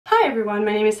Hi everyone,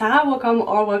 my name is Sarah.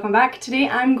 Welcome back. Today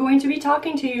I'm going to be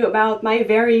talking to you about my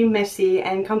very messy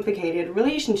and complicated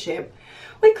relationship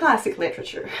with classic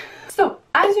literature. So,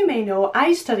 as you may know,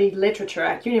 I studied literature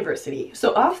at university. So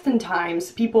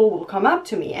oftentimes people will come up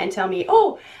to me and tell me,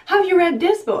 "Oh, have you read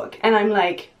this book?" And I'm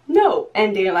like, "No."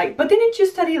 And they're like, "But didn't you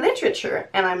study literature?"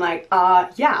 And I'm like,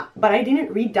 yeah, but I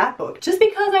didn't read that book." Just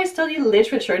because I studied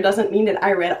literature doesn't mean that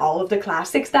I read all of the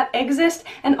classics that exist,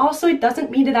 and also it doesn't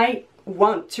mean that I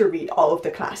want to read all of the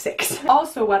classics.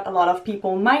 Also, what a lot of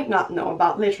people might not know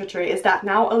about literature is that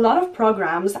now a lot of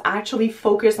programs actually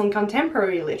focus on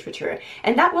contemporary literature,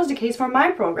 and that was the case for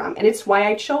my program, and it's why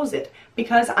I chose it,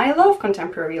 because I love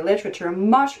contemporary literature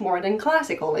much more than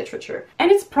classical literature.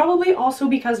 And it's probably also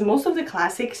because most of the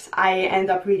classics I end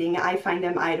up reading, I find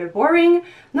them either boring,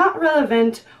 not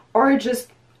relevant, or just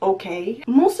okay.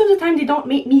 Most of the time they don't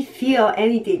make me feel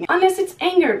anything, unless it's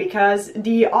anger, because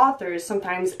the authors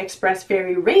sometimes express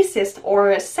very racist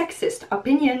or sexist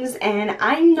opinions, and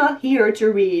I'm not here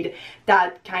to read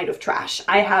that kind of trash.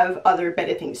 I have other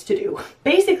better things to do.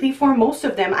 Basically, for most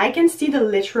of them, I can see the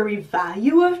literary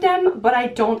value of them, but I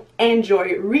don't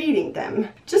enjoy reading them.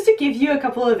 Just to give you a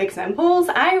couple of examples,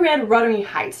 I read Wuthering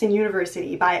Heights in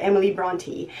university by Emily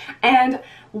Bronte, and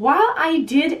while I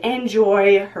did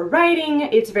enjoy her writing,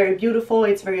 it's very beautiful,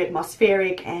 it's very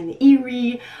atmospheric and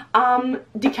eerie,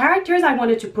 the characters I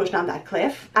wanted to push down that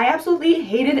cliff. I absolutely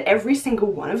hated every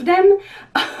single one of them.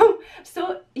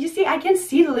 So you see, I can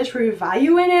see the literary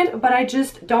value in it, but I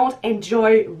just don't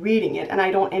enjoy reading it, and I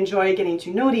don't enjoy getting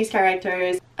to know these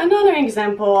characters. Another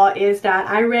example is that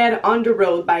I read On the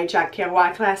Road by Jack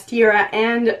Kerouac last year,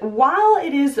 and while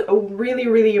it is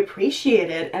really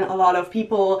appreciated and a lot of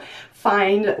people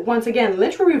find, once again,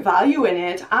 literary value in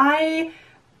it, I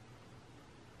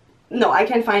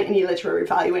can't find any literary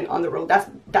value in On the Road.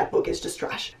 That book is just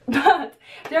trash. But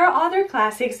there are other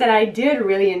classics that I did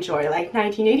really enjoy, like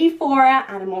 1984,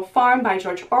 Animal Farm by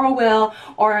George Orwell,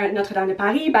 or Notre Dame de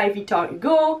Paris by Victor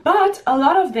Hugo. But a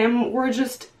lot of them were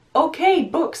just okay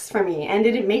books for me and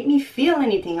didn't make me feel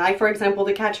anything. Like, for example,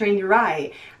 The Catcher in the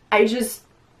Rye.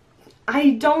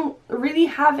 I don't really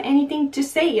have anything to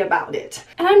say about it.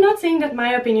 And I'm not saying that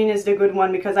my opinion is the good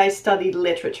one because I studied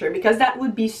literature, because that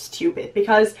would be stupid,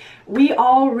 because we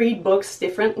all read books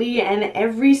differently and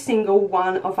every single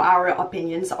one of our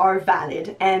opinions are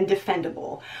valid and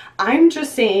defendable. I'm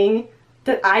just saying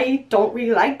that I don't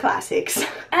really like classics.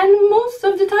 And most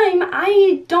of the time,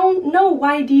 I don't know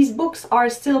why these books are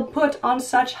still put on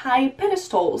such high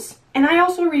pedestals. And I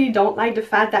also really don't like the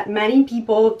fact that many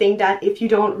people think that if you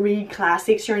don't read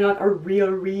classics, you're not a real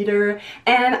reader.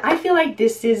 And I feel like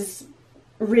this is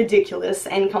ridiculous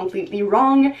and completely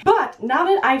wrong. But now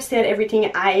that I've said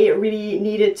everything I really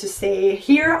needed to say,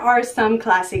 here are some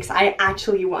classics I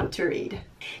actually want to read.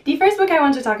 The first book I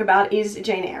want to talk about is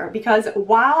Jane Eyre, because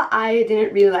while I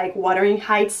didn't really like Wuthering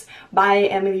Heights by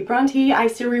Emily Bronte, I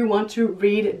still really want to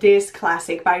read this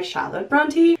classic by Charlotte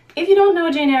Bronte. If you don't know,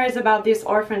 Jane Eyre is about this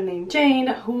orphan named Jane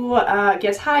who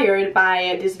gets hired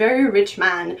by this very rich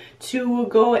man to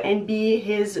go and be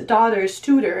his daughter's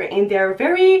tutor in their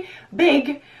very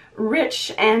big,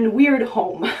 rich and weird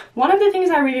home. One of the things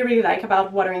I really like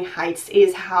about Wuthering Heights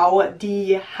is how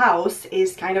the house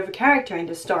is kind of a character in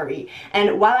the story.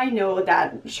 And while I know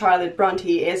that Charlotte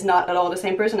Bronte is not at all the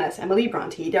same person as Emily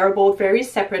Bronte, they are both very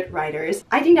separate writers,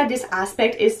 I think that this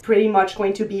aspect is pretty much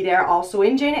going to be there also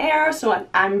in Jane Eyre, so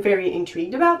I'm very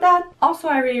intrigued about that. Also,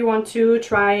 I really want to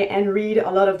try and read a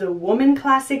lot of the woman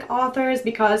classic authors,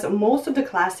 because most of the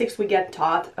classics we get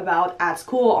taught about at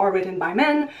school are written by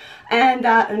men, and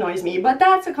that annoys me, but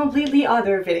that's a completely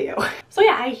other video. So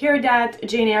yeah, I hear that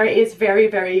Jane Eyre is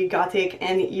very gothic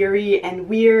and eerie and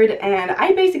weird, and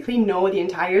I basically know the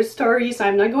entire story, so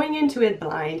I'm not going into it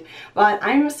blind, but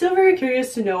I'm still very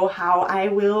curious to know how I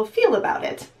will feel about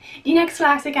it. The next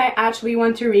classic I actually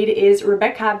want to read is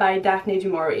Rebecca by Daphne du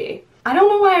Maurier. I don't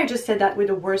know why I just said that with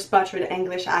the worst butchered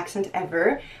English accent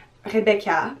ever.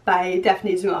 Rebecca by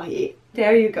Daphne du Maurier.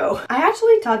 There you go. I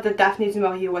actually thought that Daphne du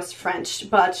Maurier was French,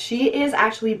 but she is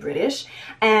actually British,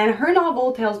 and her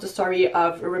novel tells the story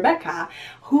of Rebecca,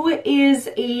 who is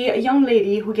a young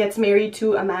lady who gets married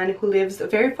to a man who lives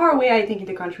very far away, I think in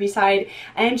the countryside,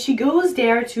 and she goes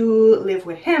there to live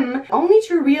with him, only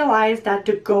to realize that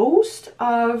the ghost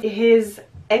of his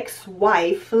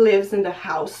ex-wife lives in the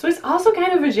house. So it's also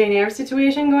kind of a Jane Eyre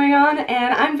situation going on,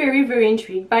 and I'm very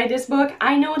intrigued by this book.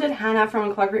 I know that Hannah from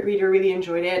A Clockwork Reader really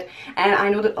enjoyed it, and I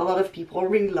know that a lot of people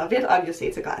really love it. Obviously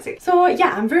it's a classic. So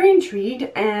yeah, I'm very intrigued,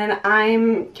 and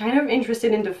I'm kind of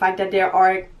interested in the fact that there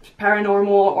are paranormal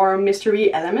or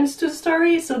mystery elements to the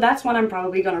story, so that's what I'm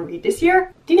probably gonna read this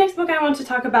year. The next book I want to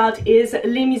talk about is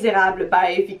Les Miserables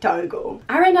by Victor Hugo.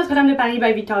 I read Notre Dame de Paris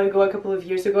by Victor Hugo a couple of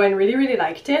years ago and really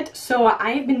liked it, so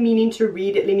I've been meaning to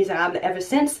read Les Miserables ever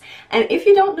since. And if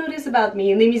you don't know this about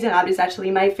me, Les Miserables is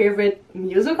actually my favorite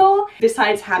musical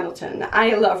besides Hamilton.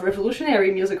 I love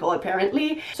revolutionary musical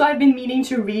apparently, so I've been meaning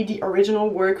to read the original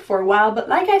work for a while, but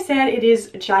like I said, it is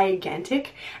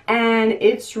gigantic and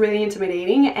it's really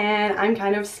intimidating, and I'm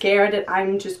kind of scared that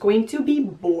I'm just going to be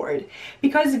bored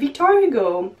because Victor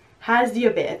Hugo has the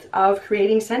habit of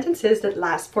creating sentences that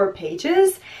last 4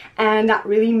 pages, and that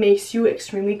really makes you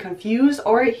extremely confused,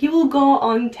 or he will go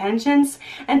on tangents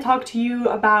and talk to you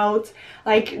about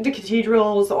like the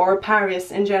cathedrals or Paris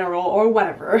in general or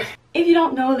whatever. If you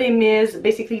don't know, Les Mis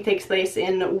basically takes place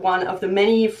in one of the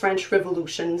many French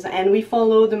revolutions, and we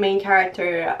follow the main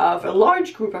character of a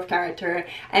large group of characters,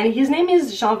 and his name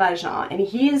is Jean Valjean, and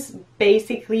he is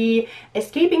basically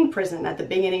escaping prison at the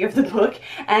beginning of the book,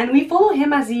 and we follow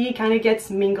him as he kind of gets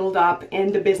mingled up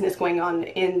in the business going on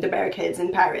in the barricades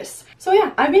in Paris. So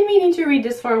yeah, I've been meaning to read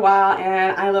this for a while,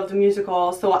 and I love the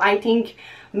musical, so I think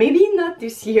maybe not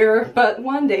this year, but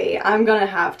one day I'm gonna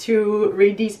have to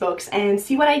read these books and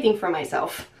see what I think for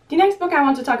myself. The next book I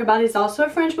want to talk about is also a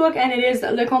French book, and it is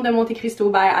Le Comte de Monte Cristo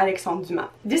by Alexandre Dumas.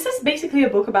 This is basically a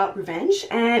book about revenge,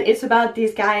 and it's about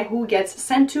this guy who gets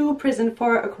sent to prison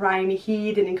for a crime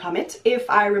he didn't commit, if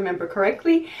I remember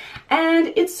correctly,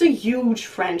 and it's a huge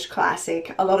French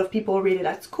classic. A lot of people read it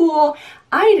at school.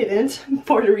 I didn't,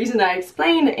 for the reason I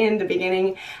explained in the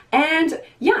beginning, and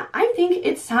yeah, I think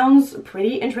it sounds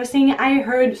pretty interesting. I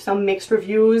heard some mixed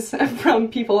reviews from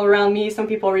people around me. Some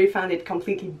people really found it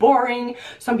completely boring,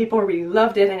 some people really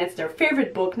loved it and it's their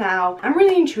favorite book now. I'm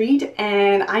really intrigued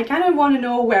and I kind of want to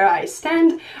know where I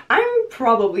stand. I'm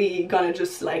probably gonna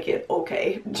just like it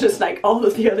okay, just like all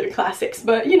of the other classics,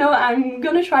 but you know, I'm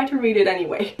gonna try to read it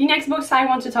anyway. The next books I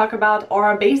want to talk about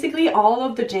are basically all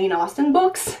of the Jane Austen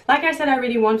books. Like I said, I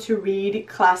really want to read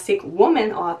classic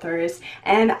woman authors,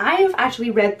 and I have actually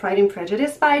read Pride and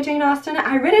Prejudice by Jane Austen.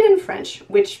 I read it in French,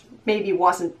 which maybe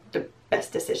wasn't the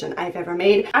best decision I've ever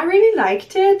made. I really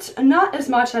liked it, not as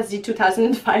much as the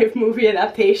 2005 movie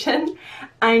adaptation.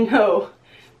 I know.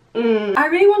 I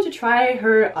really want to try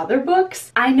her other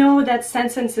books. I know that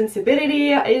Sense and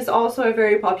Sensibility is also a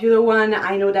very popular one.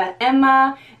 I know that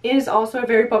Emma is also a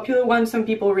very popular one. Some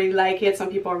people really like it, some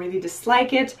people really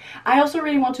dislike it. I also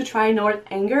really want to try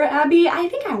Northanger Abbey. I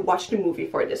think I watched the movie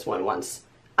for this one once.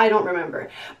 I don't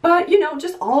remember. But you know,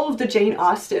 just all of the Jane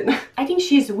Austen. I think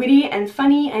she's witty and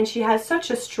funny and she has such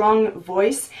a strong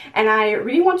voice, and I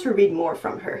really want to read more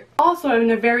from her. Also, in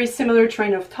a very similar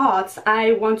train of thoughts,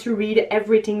 I want to read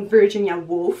everything Virginia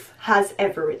Woolf has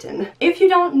ever written. If you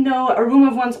don't know, A Room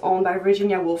of One's Own by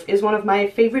Virginia Woolf is one of my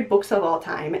favorite books of all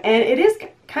time, and it is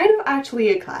kind of actually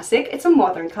a classic. It's a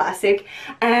modern classic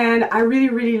and I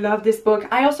really love this book.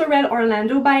 I also read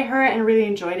Orlando by her and really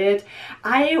enjoyed it.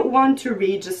 I want to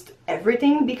read just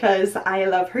everything because I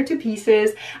love her to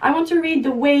pieces. I want to read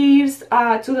The Waves,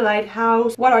 To the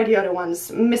Lighthouse. What are the other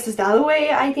ones? Mrs. Dalloway,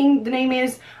 I think the name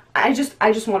is. I just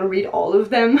want to read all of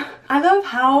them. I love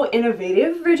how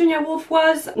innovative Virginia Woolf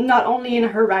was, not only in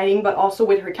her writing but also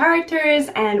with her characters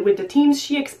and with the themes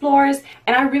she explores,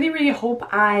 and I really hope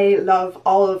I love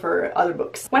all of her other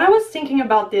books. When I was thinking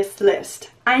about this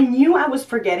list, I knew I was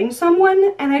forgetting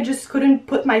someone and I just couldn't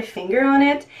put my finger on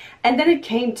it, and then it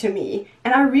came to me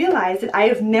and I realized that I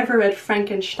have never read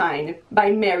Frankenstein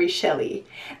by Mary Shelley.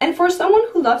 And for someone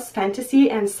who loves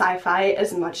fantasy and sci-fi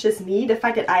as much as me, the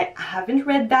fact that I haven't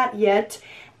read that yet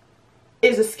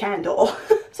is a scandal.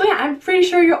 So yeah, I'm pretty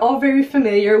sure you're all very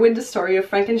familiar with the story of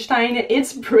Frankenstein.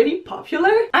 It's pretty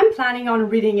popular. I'm planning on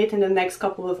reading it in the next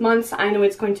couple of months. I know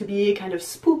it's going to be kind of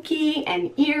spooky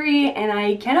and eerie and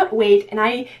I cannot wait, and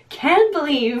I can't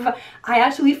believe I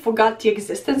actually forgot the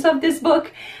existence of this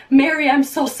book. Mary, I'm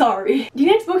so sorry. The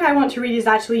next book I want to read is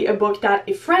actually a book that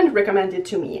a friend recommended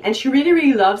to me, and she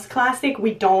really loves classic.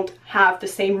 We don't have the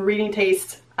same reading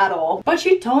tastes at all, but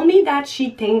she told me that she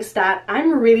thinks that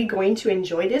I'm really going to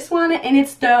enjoy this one, and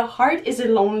it's The Heart is a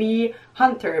Lonely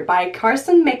Hunter by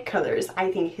Carson McCullers,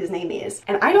 I think his name is.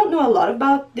 And I don't know a lot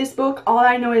about this book. All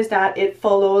I know is that it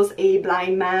follows a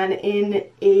blind man in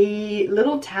a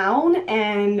little town,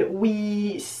 and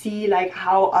we see like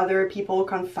how other people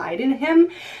confide in him.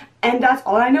 And that's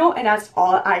all I know, and that's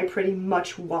all I pretty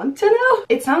much want to know.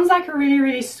 It sounds like a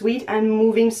really sweet and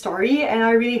moving story, and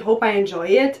I really hope I enjoy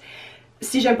it.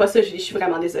 Si j'aime pas ça, je suis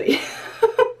vraiment désolée.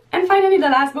 And finally, the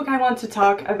last book I want to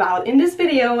talk about in this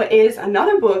video is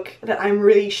another book that I'm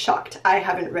really shocked I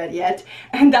haven't read yet,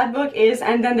 and that book is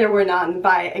And Then There Were None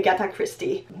by Agatha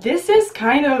Christie. This is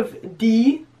kind of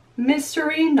the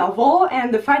mystery novel,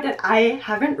 and the fact that I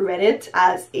haven't read it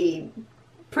as a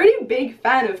pretty big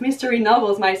fan of mystery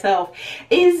novels myself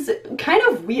is kind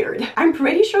of weird. I'm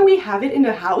pretty sure we have it in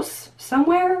the house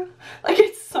somewhere. Like,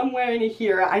 it's somewhere in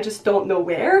here, I just don't know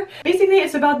where. Basically,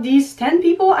 it's about these 10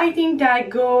 people, I think, that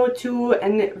go to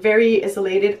a very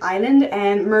isolated island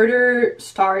and murder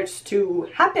starts to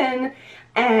happen,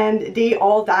 and they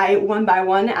all die one by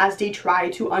one as they try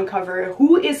to uncover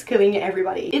who is killing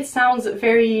everybody. It sounds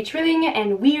very thrilling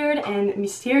and weird and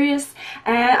mysterious,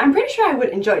 and I'm pretty sure I would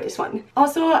enjoy this one.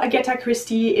 Also, Agatha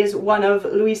Christie is one of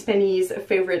Louise Penny's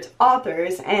favorite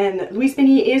authors, and Louise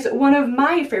Penny is one of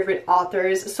my favorite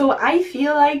authors, so I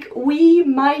feel like we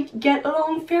might get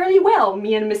along fairly well,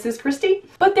 me and Mrs. Christie.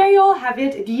 But there you all have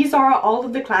it. These are all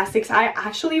of the classics I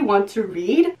actually want to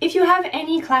read. If you have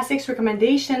any classics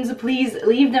recommendations, please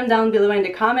leave them down below in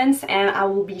the comments and I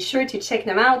will be sure to check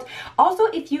them out. Also,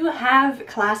 if you have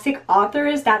classic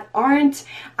authors that aren't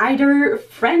either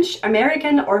French,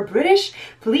 American, or British,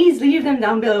 please leave them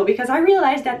down below, because I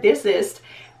realized that this list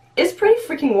is pretty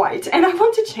freaking white and I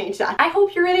want to change that. I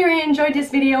hope you really enjoyed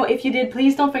this video. If you did,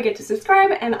 please don't forget to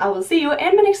subscribe and I will see you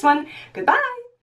in my next one. Goodbye!